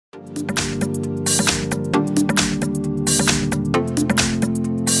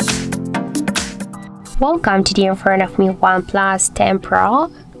Welcome to the in front of me OnePlus 10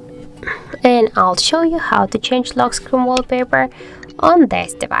 Pro, and I'll show you how to change lock screen wallpaper on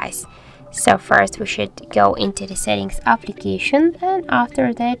this device. So first we should go into the settings application, and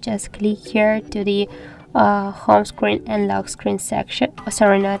after that just click here to the home screen and lock screen section.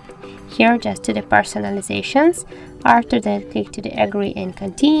 Sorry, not here, just to the personalizations. After that click to the agree and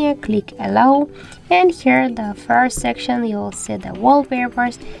continue, click allow, and here the first section you will see the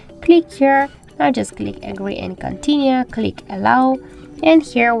wallpapers. Click here. Now just click agree and continue, click allow, and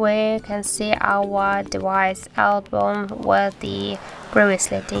here we can see our device album with the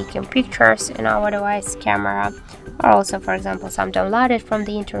previously taken pictures in our device camera, or also for example some downloaded from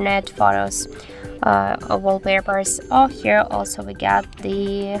the internet photos, wallpapers. Or here also we got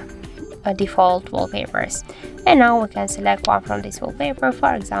the default wallpapers, and now we can select one from this wallpaper.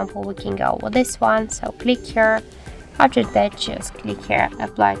 For example, we can go with this one, so click here. After that just click here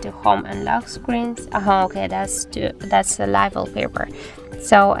apply to home and lock screens. Okay, that's the live wallpaper,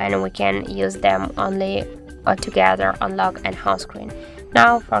 so and we can use them only together on lock and home screen.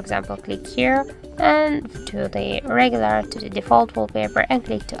 Now for example click here and to the default wallpaper and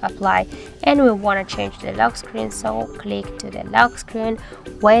click to apply, and we want to change the lock screen, so click to the lock screen,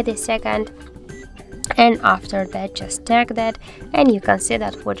 wait a second, and after that just tag that, and you can see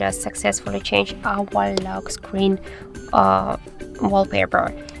that we just successfully changed our lock screen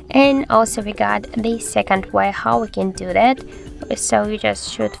wallpaper. And also we got the second way how we can do that. So you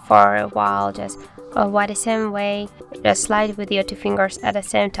just shoot for a while, just by the same way, just slide with your two fingers at the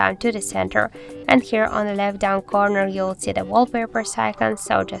same time to the center, and here on the left down corner you'll see the wallpapers icon,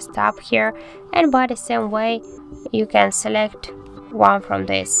 so just tap here, and by the same way you can select one from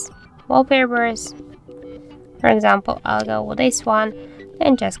these wallpapers. For example, I'll go with this one,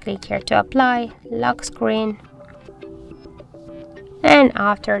 and just click here to apply lock screen, and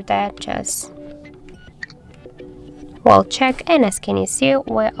after that just we'll check, and as can you see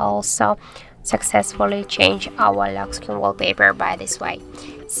we also successfully change our lock screen wallpaper by this way.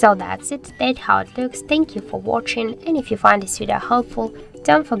 So that's it, that's how it looks. Thank you for watching, and if you find this video helpful,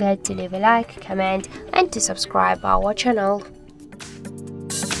 don't forget to leave a like, comment, and to subscribe our channel.